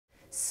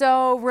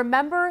So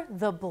remember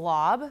the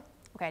blob?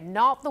 Okay,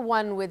 not the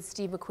one with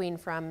Steve McQueen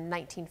from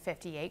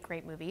 1958,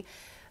 great movie,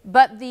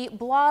 but the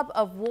blob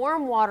of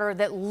warm water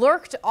that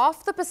lurked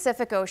off the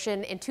Pacific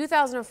Ocean in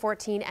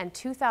 2014 and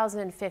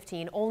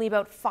 2015, only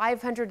about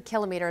 500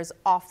 kilometers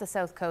off the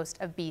south coast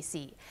of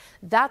BC.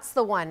 That's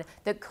the one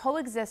that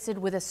coexisted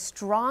with a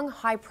strong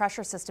high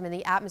pressure system in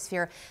the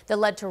atmosphere that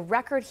led to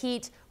record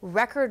heat,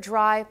 record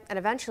dry, and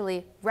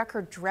eventually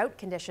record drought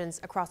conditions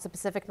across the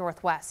Pacific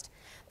Northwest.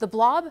 The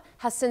blob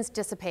has since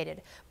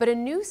dissipated, but a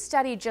new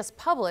study just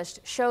published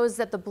shows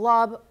that the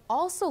blob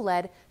also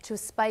led to a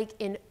spike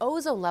in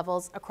ozone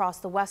levels across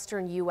the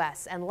western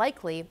U.S. and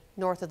likely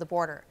north of the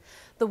border.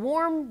 The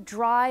warm,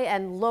 dry,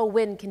 and low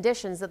wind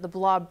conditions that the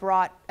blob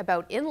brought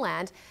about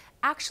inland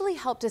actually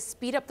helped to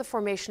speed up the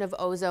formation of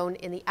ozone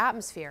in the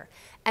atmosphere.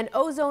 And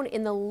ozone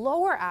in the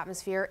lower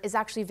atmosphere is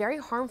actually very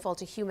harmful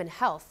to human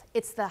health.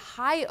 It's the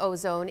high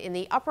ozone in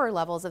the upper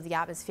levels of the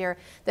atmosphere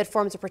that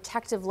forms a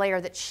protective layer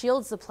that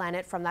shields the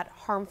planet from that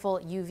harmful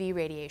UV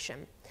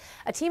radiation.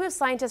 A team of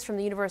scientists from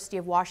the University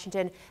of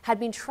Washington had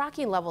been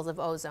tracking levels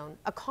of ozone,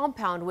 a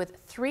compound with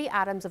 3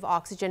 atoms of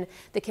oxygen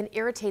that can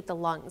irritate the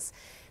lungs.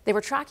 They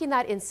were tracking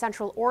that in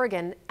Central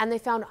Oregon, and they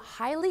found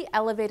highly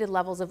elevated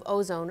levels of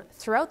ozone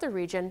throughout the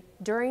region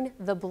during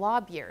the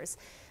blob years.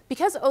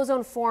 Because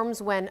ozone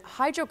forms when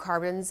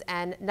hydrocarbons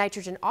and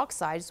nitrogen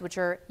oxides, which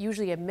are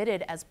usually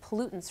emitted as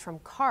pollutants from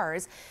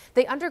cars,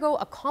 they undergo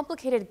a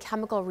complicated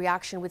chemical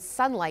reaction with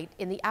sunlight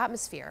in the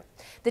atmosphere.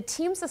 The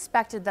team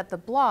suspected that the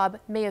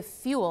blob may have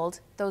fueled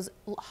those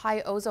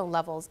high ozone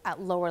levels at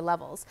lower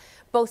levels.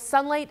 Both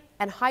sunlight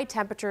and high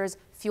temperatures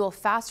fuel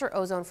faster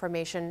ozone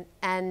formation,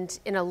 and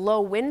in a low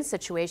wind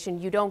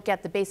situation, you don't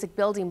get the basic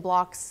building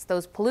blocks,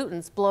 those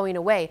pollutants, blowing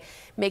away,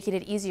 making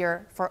it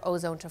easier for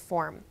ozone to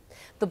form.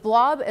 The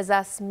blob,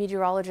 as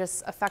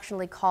meteorologists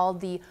affectionately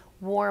called the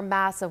warm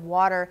mass of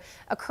water,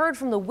 occurred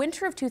from the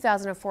winter of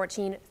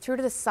 2014 through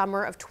to the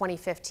summer of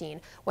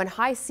 2015, when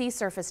high sea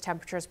surface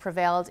temperatures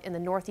prevailed in the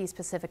Northeast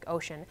Pacific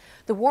Ocean.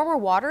 The warmer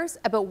waters,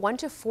 about 1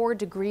 to 4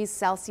 degrees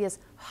Celsius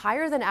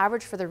higher than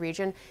average for the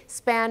region,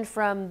 spanned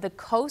from the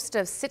coast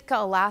of Sitka,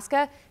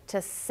 Alaska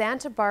to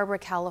Santa Barbara,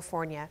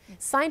 California.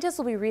 Scientists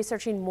will be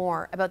researching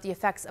more about the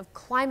effects of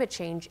climate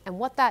change and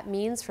what that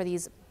means for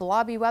these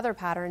blobby weather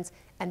patterns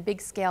and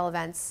big-scale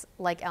events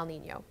like El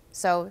Nino.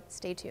 So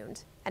stay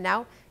tuned. And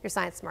now, you're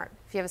Science Smart.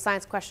 If you have a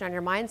science question on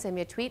your mind, send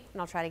me a tweet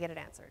and I'll try to get it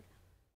answered.